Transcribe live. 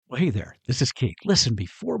Well, hey there, this is Keith. Listen,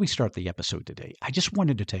 before we start the episode today, I just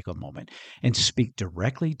wanted to take a moment and speak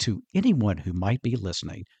directly to anyone who might be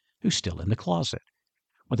listening who's still in the closet.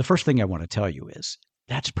 Well, the first thing I want to tell you is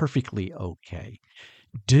that's perfectly okay.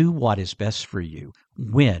 Do what is best for you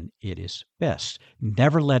when it is best.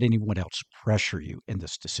 Never let anyone else pressure you in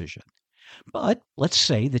this decision. But let's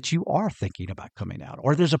say that you are thinking about coming out,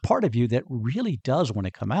 or there's a part of you that really does want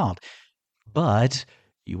to come out, but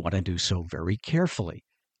you want to do so very carefully,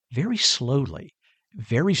 very slowly,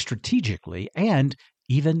 very strategically, and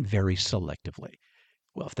even very selectively.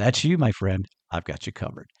 Well, if that's you, my friend, I've got you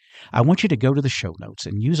covered. I want you to go to the show notes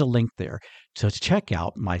and use a link there to check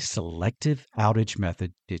out my Selective Outage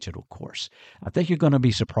Method digital course. I think you're going to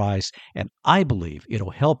be surprised, and I believe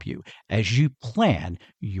it'll help you as you plan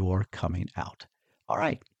your coming out. All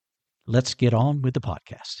right, let's get on with the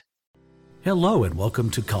podcast. Hello and welcome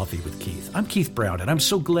to Coffee with Keith. I'm Keith Brown, and I'm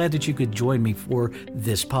so glad that you could join me for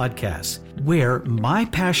this podcast, where my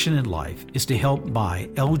passion in life is to help my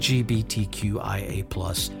LGBTQIA+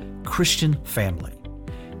 Christian family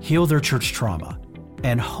heal their church trauma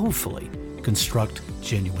and hopefully construct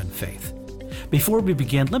genuine faith. Before we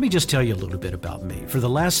begin, let me just tell you a little bit about me. For the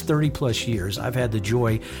last 30 plus years, I've had the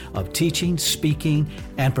joy of teaching, speaking,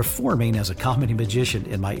 and performing as a comedy magician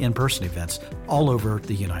in my in-person events all over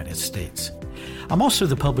the United States. I'm also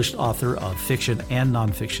the published author of fiction and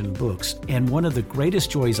nonfiction books, and one of the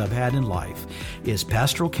greatest joys I've had in life is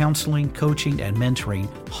pastoral counseling, coaching, and mentoring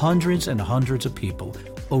hundreds and hundreds of people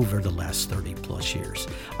over the last 30 plus years.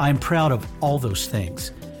 I'm proud of all those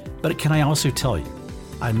things, but can I also tell you,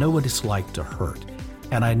 I know what it's like to hurt,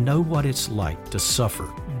 and I know what it's like to suffer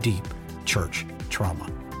deep church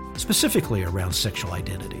trauma, specifically around sexual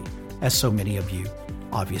identity, as so many of you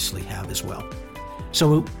obviously have as well.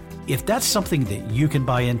 So if that's something that you can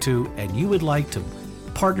buy into and you would like to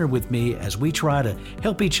partner with me as we try to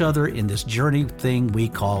help each other in this journey thing we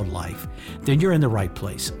call life, then you're in the right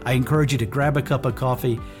place. I encourage you to grab a cup of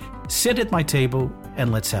coffee, sit at my table,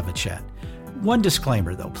 and let's have a chat. One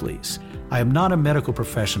disclaimer though, please. I am not a medical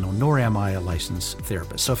professional, nor am I a licensed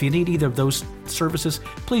therapist. So if you need either of those services,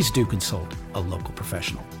 please do consult a local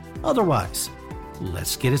professional. Otherwise,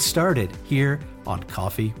 let's get it started here on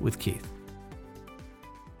Coffee with Keith.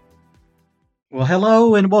 Well,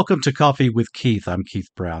 hello and welcome to Coffee with Keith. I'm Keith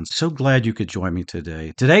Brown. So glad you could join me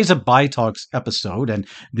today. Today's a Bi Talks episode, and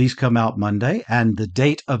these come out Monday, and the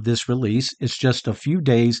date of this release is just a few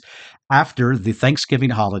days after the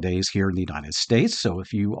Thanksgiving holidays here in the United States. So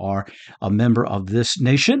if you are a member of this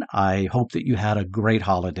nation, I hope that you had a great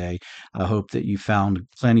holiday. I hope that you found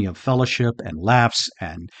plenty of fellowship and laughs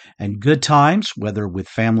and good times, whether with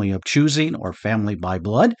family of choosing or family by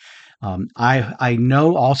blood. I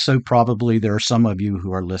know also probably there are some of you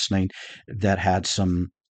who are listening that had some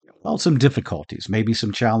difficulties, maybe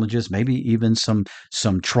some challenges, maybe even some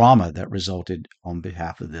trauma that resulted on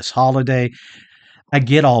behalf of this holiday. I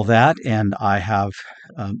get all that, and I have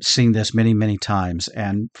seen this many, many times.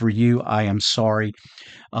 And for you, I am sorry.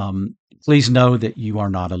 Please know that you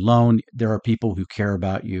are not alone. There are people who care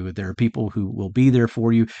about you. There are people who will be there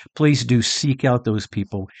for you. Please do seek out those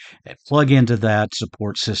people and plug into that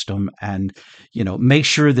support system, and make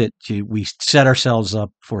sure that we set ourselves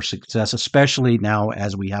up for success, especially now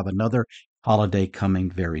as we have another holiday coming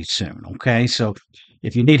very soon. Okay, so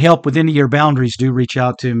if you need help with any of your boundaries, do reach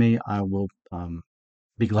out to me. I will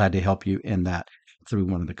be glad to help you in that through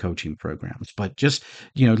one of the coaching programs. But just,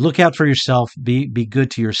 look out for yourself, be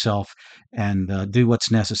good to yourself, and do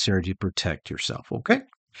what's necessary to protect yourself. Okay.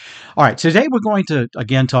 All right. Today we're going to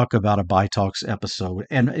again talk about a Bi Talks episode,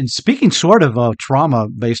 and speaking sort of trauma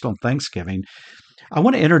based on Thanksgiving. I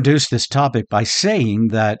want to introduce this topic by saying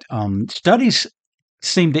that studies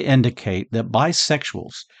seem to indicate that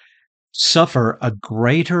bisexuals suffer a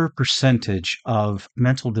greater percentage of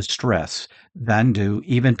mental distress than do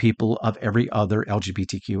even people of every other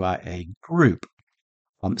LGBTQIA group.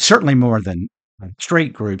 Certainly more than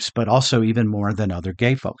straight groups, but also even more than other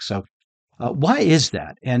gay folks. So why is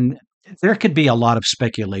that? And there could be a lot of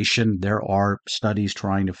speculation. There are studies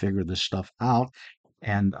trying to figure this stuff out.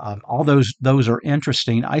 And all those are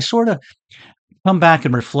interesting. I sort of come back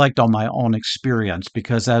and reflect on my own experience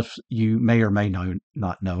because, as you may or may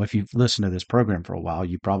not know, if you've listened to this program for a while,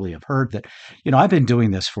 you probably have heard that, I've been doing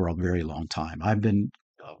this for a very long time. I've been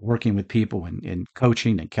working with people in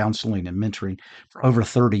coaching and counseling and mentoring for over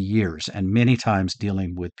 30 years, and many times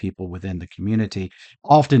dealing with people within the community,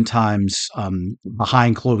 oftentimes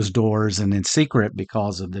behind closed doors and in secret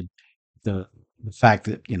because of the fact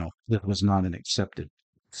that, that was not an accepted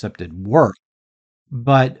work.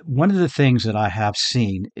 But one of the things that I have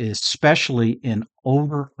seen, especially in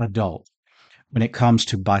older adults when it comes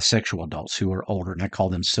to bisexual adults who are older, and I call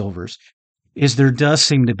them silvers, is there does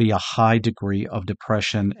seem to be a high degree of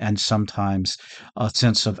depression and sometimes a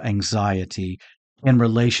sense of anxiety in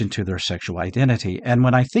relation to their sexual identity. And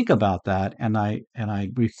when I think about that and I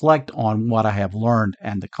reflect on what I have learned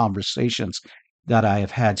and the conversations that I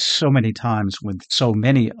have had so many times with so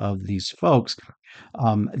many of these folks,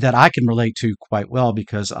 that I can relate to quite well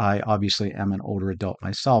because I obviously am an older adult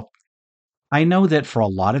myself. I know that for a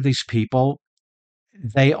lot of these people,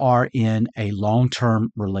 they are in a long term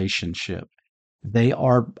relationship. They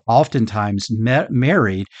are oftentimes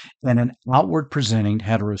married in an outward presenting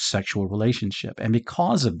heterosexual relationship. And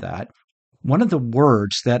because of that, one of the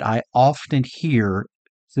words that I often hear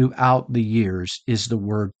throughout the years is the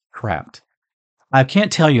word trapped. I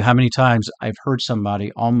can't tell you how many times I've heard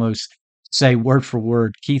somebody almost say word for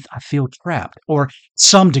word, Keith, I feel trapped, or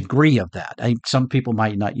some degree of that. Some people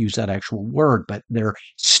might not use that actual word, but their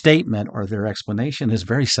statement or their explanation is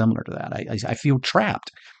very similar to that. I feel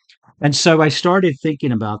trapped. And so I started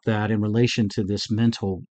thinking about that in relation to this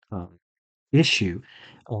mental uh, issue,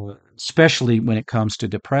 especially when it comes to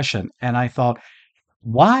depression. And I thought,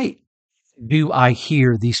 why do I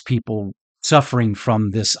hear these people suffering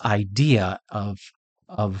from this idea of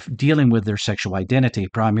dealing with their sexual identity,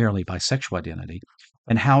 primarily bisexual identity,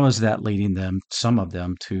 and how is that leading them, some of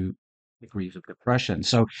them, to degrees of depression?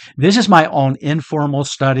 So this is my own informal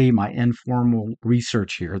study, my informal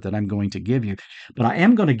research here that I'm going to give you, but I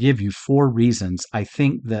am going to give you four reasons I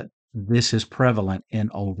think that this is prevalent in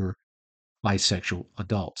older bisexual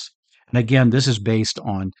adults. And again, this is based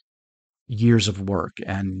on years of work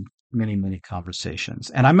and many, many conversations.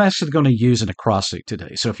 And I'm actually going to use an acrostic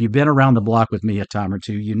today. So if you've been around the block with me a time or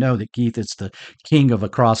two, you know that Keith is the king of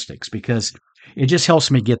acrostics because it just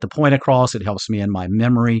helps me get the point across. It helps me in my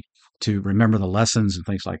memory to remember the lessons and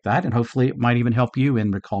things like that. And hopefully it might even help you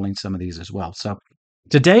in recalling some of these as well. So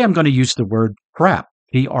today I'm going to use the word PrAP,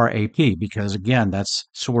 PRAP, because again, that's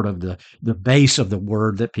sort of the base of the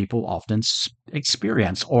word that people often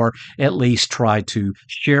experience, or at least try to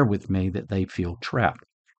share with me that they feel trapped.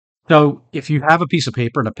 So if you have a piece of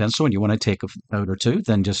paper and a pencil and you want to take a note or two,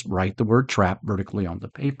 then just write the word trap vertically on the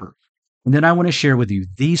paper. And then I want to share with you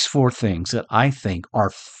these four things that I think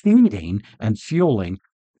are feeding and fueling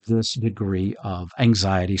this degree of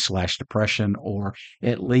anxiety slash depression, or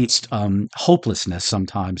at least hopelessness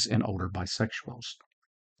sometimes in older bisexuals.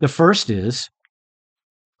 The first is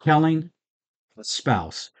telling a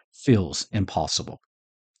spouse feels impossible.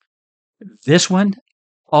 This one,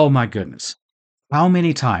 oh my goodness. How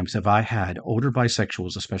many times have I had older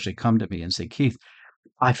bisexuals, especially, come to me and say, Keith,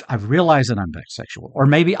 I've realized that I'm bisexual, or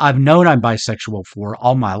maybe I've known I'm bisexual for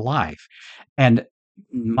all my life, and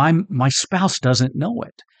my spouse doesn't know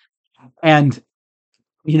it. And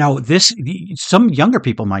some younger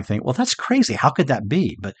people might think, well, that's crazy. How could that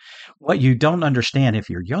be? But what you don't understand if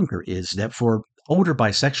you're younger is that for older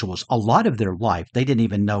bisexuals, a lot of their life, they didn't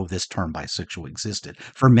even know this term bisexual existed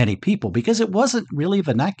for many people because it wasn't really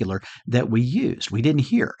vernacular that we used. We didn't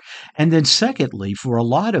hear. And then, secondly, for a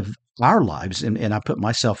lot of our lives, and I put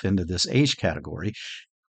myself into this age category,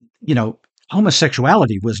 you know,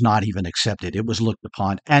 homosexuality was not even accepted. It was looked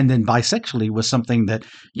upon. And then bisexuality was something that,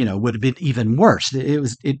 would have been even worse. It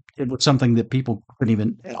was something that people couldn't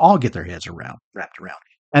even at all get their heads wrapped around.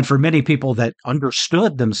 And for many people that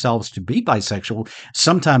understood themselves to be bisexual,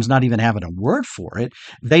 sometimes not even having a word for it,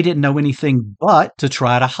 they didn't know anything but to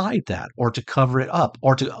try to hide that or to cover it up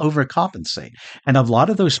or to overcompensate. And a lot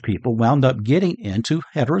of those people wound up getting into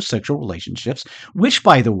heterosexual relationships, which,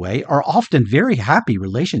 by the way, are often very happy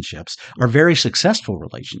relationships or very successful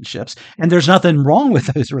relationships. And there's nothing wrong with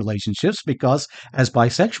those relationships because as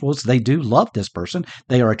bisexuals, they do love this person.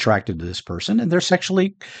 They are attracted to this person and they're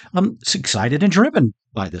sexually excited and driven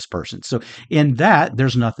by this person. So in that,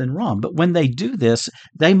 there's nothing wrong. But when they do this,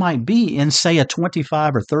 they might be in, say, a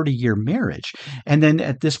 25 or 30-year marriage. And then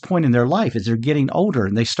at this point in their life, as they're getting older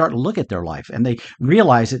and they start to look at their life and they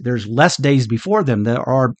realize that there's less days before them that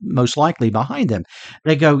are most likely behind them,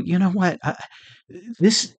 they go, you know what?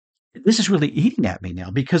 This this is really eating at me now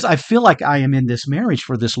because I feel like I am in this marriage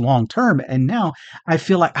for this long term. And now I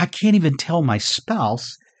feel like I can't even tell my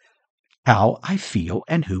spouse how I feel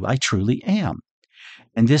and who I truly am.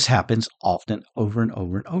 And this happens often over and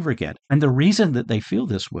over and over again. And the reason that they feel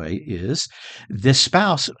this way is this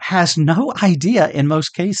spouse has no idea in most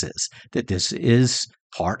cases that this is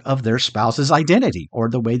part of their spouse's identity or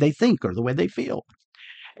the way they think or the way they feel.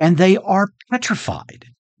 And they are petrified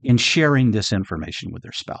in sharing this information with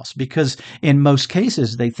their spouse because in most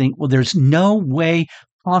cases they think, well, there's no way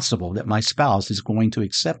possible that my spouse is going to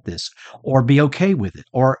accept this or be okay with it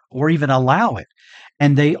or even allow it.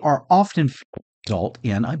 and they are often result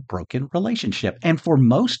in a broken relationship. And for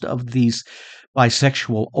most of these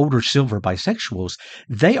bisexual, older silver bisexuals,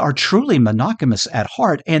 they are truly monogamous at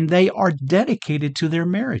heart and they are dedicated to their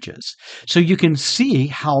marriages. So you can see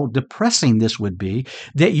how depressing this would be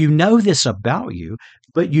that you know this about you,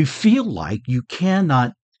 but you feel like you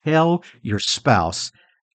cannot tell your spouse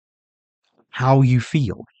how you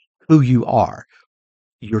feel, who you are,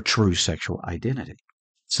 your true sexual identity.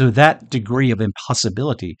 So that degree of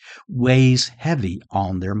impossibility weighs heavy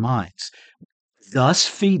on their minds, thus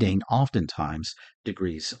feeding oftentimes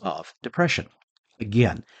degrees of depression.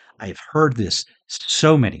 Again, I have heard this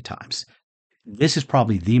so many times. This is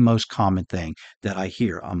probably the most common thing that I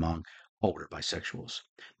hear among older bisexuals.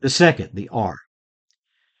 The second, the R.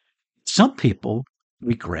 Some people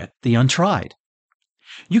regret the untried.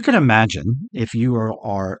 You can imagine if you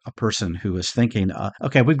are a person who is thinking,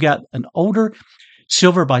 okay, we've got an older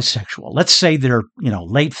silver bisexual. Let's say they're,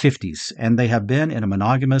 late 50s and they have been in a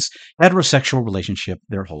monogamous heterosexual relationship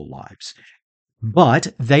their whole lives.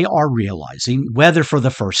 But they are realizing, whether for the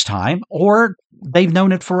first time or they've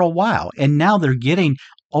known it for a while, and now they're getting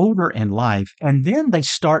older in life, and then they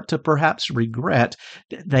start to perhaps regret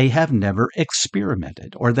that they have never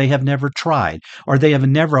experimented, or they have never tried, or they have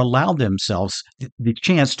never allowed themselves the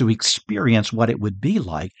chance to experience what it would be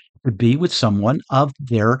like to be with someone of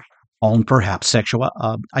their own, perhaps, sexual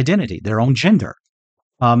identity, their own gender.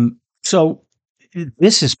 So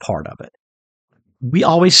this is part of it. We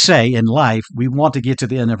always say in life, we want to get to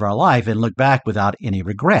the end of our life and look back without any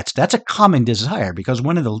regrets. That's a common desire because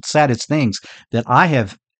one of the saddest things that I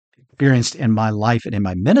have experienced in my life and in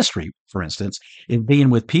my ministry, for instance, is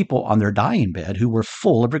being with people on their dying bed who were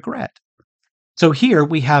full of regret. So here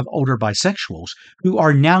we have older bisexuals who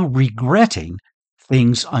are now regretting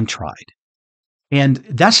things untried. And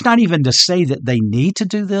that's not even to say that they need to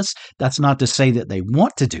do this. That's not to say that they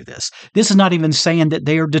want to do this. This is not even saying that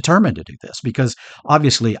they are determined to do this because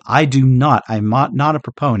obviously I'm not a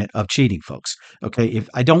proponent of cheating, folks. Okay. If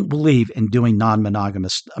I don't believe in doing non-ethical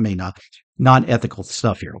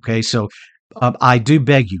stuff here. Okay. So I do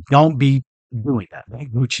beg you, don't be doing that.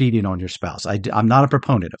 Don't go cheating on your spouse. I'm not a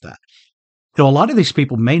proponent of that. So a lot of these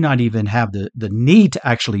people may not even have the need to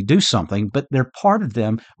actually do something, but they're part of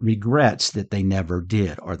them regrets that they never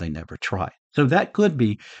did or they never tried. So that could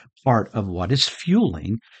be part of what is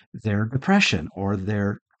fueling their depression or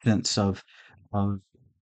their sense of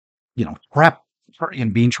trap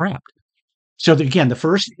and being trapped. So again, the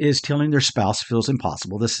first is telling their spouse feels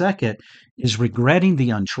impossible. The second is regretting the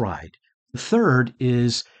untried. The third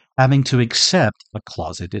is having to accept a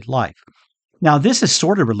closeted life. Now, this is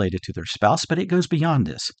sort of related to their spouse, but it goes beyond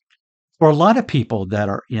this. For a lot of people that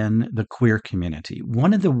are in the queer community,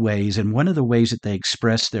 one of the ways that they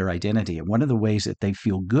express their identity and one of the ways that they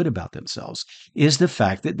feel good about themselves is the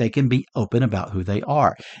fact that they can be open about who they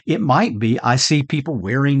are. It might be, I see people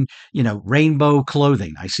wearing, rainbow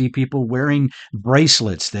clothing. I see people wearing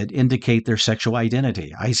bracelets that indicate their sexual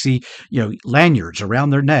identity. I see, lanyards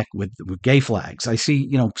around their neck with gay flags. I see,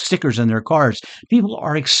 stickers in their cars. People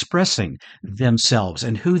are expressing themselves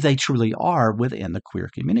and who they truly are within the queer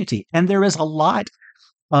community. And there is a lot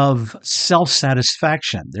of self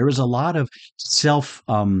satisfaction. There is a lot of self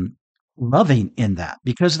loving in that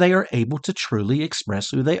because they are able to truly express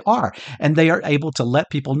who they are and they are able to let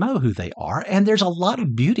people know who they are. And there's a lot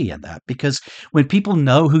of beauty in that because when people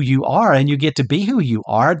know who you are and you get to be who you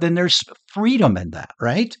are, then there's freedom in that,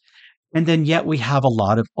 right? And then yet we have a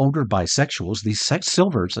lot of older bisexuals, these sex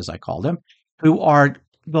silvers, as I call them, who are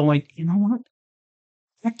going, you know what?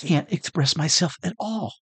 I can't express myself at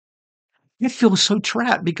all. I feel so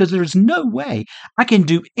trapped because there's no way I can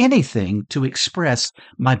do anything to express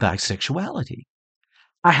my bisexuality.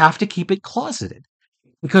 I have to keep it closeted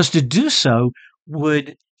because to do so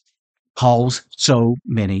would cause so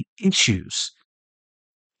many issues.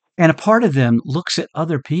 And a part of them looks at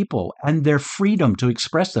other people and their freedom to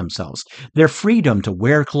express themselves, their freedom to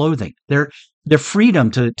wear clothing, their freedom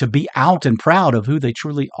to be out and proud of who they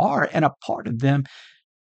truly are. And a part of them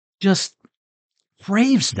just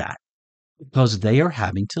craves that because they are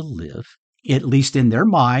having to live, at least in their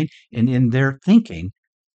mind and in their thinking,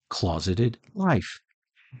 closeted life.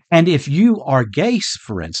 And if you are gay,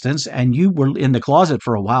 for instance, and you were in the closet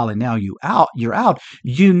for a while and now you're out,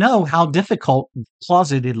 you know how difficult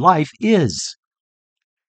closeted life is.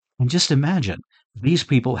 And just imagine these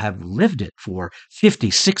people have lived it for 50,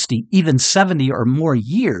 60, even 70 or more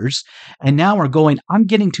years. And now are going, I'm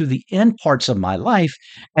getting to the end parts of my life,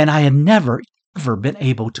 and I have never, ever been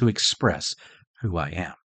able to express who I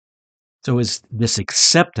am. So is this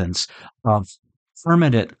acceptance of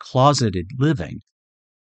permanent closeted living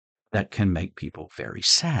that can make people very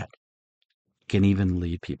sad, can even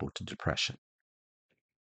lead people to depression.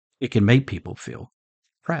 It can make people feel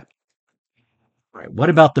trapped. Right. What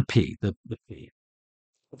about the P? The P.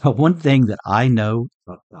 But one thing that I know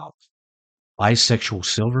about bisexual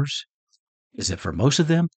silvers is that for most of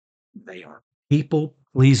them, they are people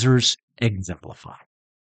pleasers exemplified.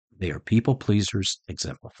 They are people pleasers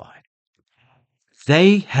exemplified.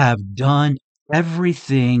 They have done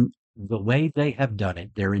everything the way they have done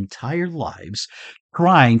it their entire lives,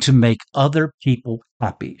 trying to make other people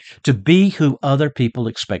happy, to be who other people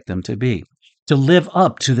expect them to be, to live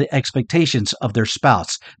up to the expectations of their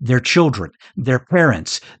spouse, their children, their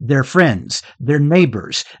parents, their friends, their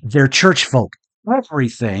neighbors, their church folk.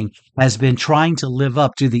 Everything has been trying to live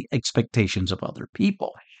up to the expectations of other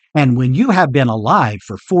people. And when you have been alive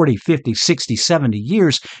for 40, 50, 60, 70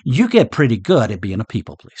 years, you get pretty good at being a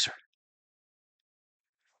people pleaser.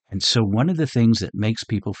 And so one of the things that makes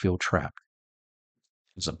people feel trapped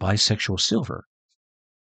as a bisexual silver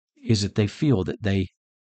is that they feel that they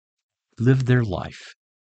live their life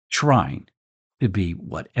trying to be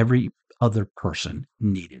what every other person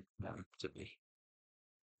needed them to be.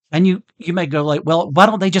 And you may go like, well, why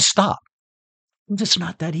don't they just stop? It's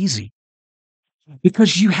not that easy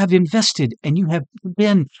because you have invested and you have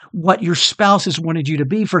been what your spouse has wanted you to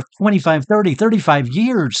be for 25, 30, 35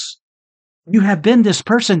 years. You have been this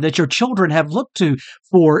person that your children have looked to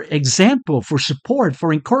for example, for support,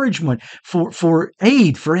 for encouragement, for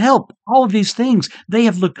aid, for help, all of these things. They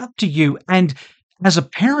have looked up to you. And as a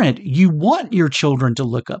parent, you want your children to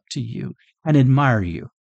look up to you and admire you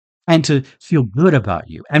and to feel good about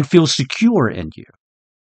you and feel secure in you.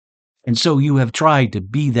 And so you have tried to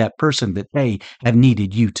be that person that they have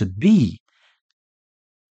needed you to be.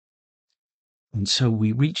 And so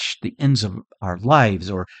we reach the ends of our lives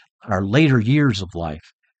or our later years of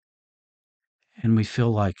life, and we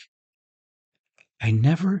feel like I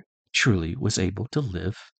never truly was able to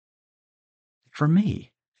live for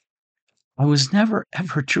me. I was never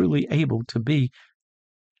ever truly able to be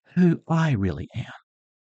who I really am.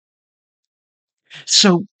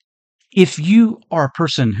 So if you are a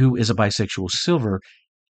person who is a bisexual silver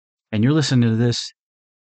and you're listening to this,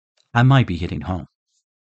 I might be hitting home.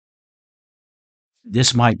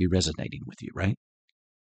 This might be resonating with you, right?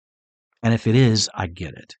 And if it is, I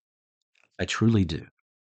get it. I truly do.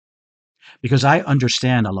 Because I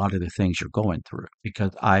understand a lot of the things you're going through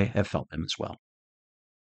because I have felt them as well.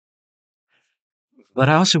 But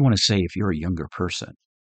I also want to say if you're a younger person,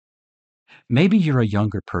 maybe you're a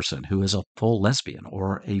younger person who is a full lesbian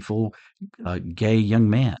or a full gay young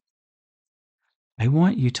man. I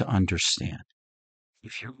want you to understand,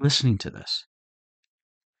 if you're listening to this,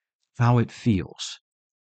 how it feels,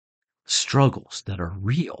 struggles that are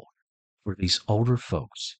real for these older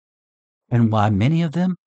folks, and why many of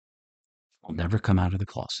them will never come out of the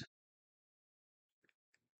closet.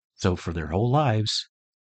 So for their whole lives,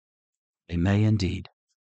 they may indeed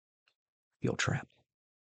feel trapped.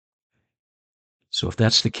 So if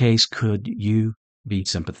that's the case, could you be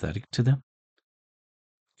sympathetic to them?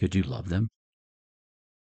 Could you love them?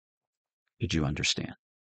 Could you understand?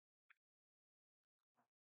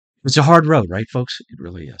 It's a hard road, right, folks? It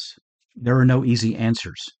really is. There are no easy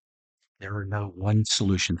answers. There are no one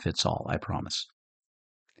solution fits all, I promise.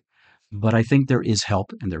 But I think there is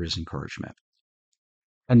help and there is encouragement.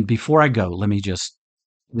 And before I go, let me just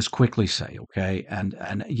quickly say, okay,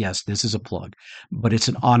 and yes, this is a plug, but it's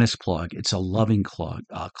an honest plug. It's a loving plug.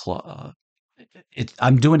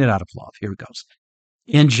 I'm doing it out of love. Here it goes.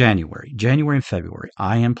 In January and February,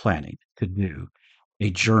 I am planning to do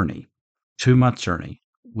a journey, 2-month journey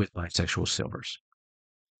with bisexual silvers.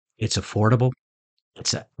 It's affordable.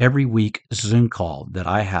 It's a every week Zoom call that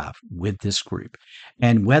I have with this group.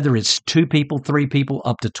 And whether it's 2 people, 3 people,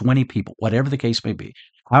 up to 20 people, whatever the case may be,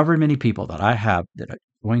 however many people that I have that are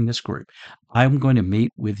joining this group, I'm going to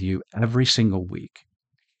meet with you every single week.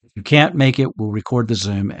 If you can't make it, we'll record the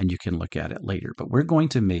Zoom and you can look at it later. But we're going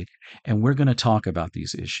to meet and we're going to talk about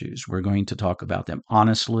these issues. We're going to talk about them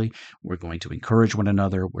honestly. We're going to encourage one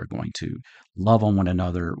another. We're going to love on one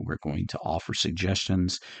another. We're going to offer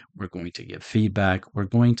suggestions. We're going to give feedback. We're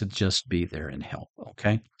going to just be there and help.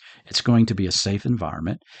 Okay. It's going to be a safe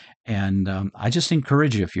environment. And I just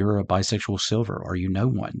encourage you, if you're a bisexual silver or you know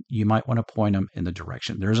one, you might want to point them in the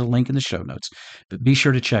direction. There's a link in the show notes, but be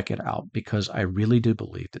sure to check it out because I really do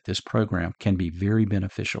believe that this program can be very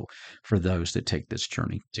beneficial for those that take this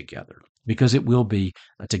journey together because it will be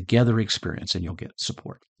a together experience and you'll get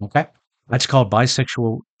support. Okay. That's called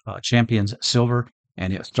Bisexual Champions Silver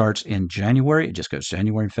and it starts in January. It just goes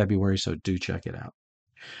January and February. So do check it out.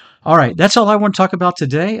 All right. That's all I want to talk about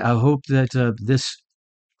today. I hope that this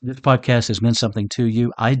this podcast has meant something to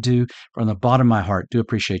you. I do, from the bottom of my heart, do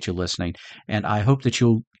appreciate you listening. And I hope that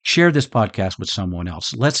you'll share this podcast with someone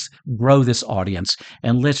else. Let's grow this audience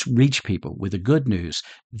and let's reach people with the good news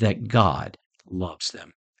that God loves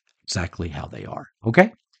them exactly how they are.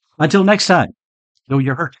 Okay? Until next time, though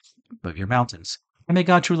you're hurt, move your mountains. And may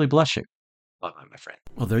God truly bless you. Bye-bye, my friend.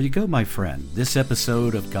 Well, there you go, my friend. This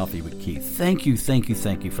episode of Coffee with Keith. Thank you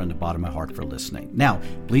from the bottom of my heart for listening. Now,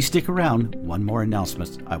 please stick around. One more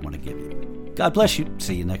announcement I want to give you. God bless you.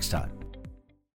 See you next time.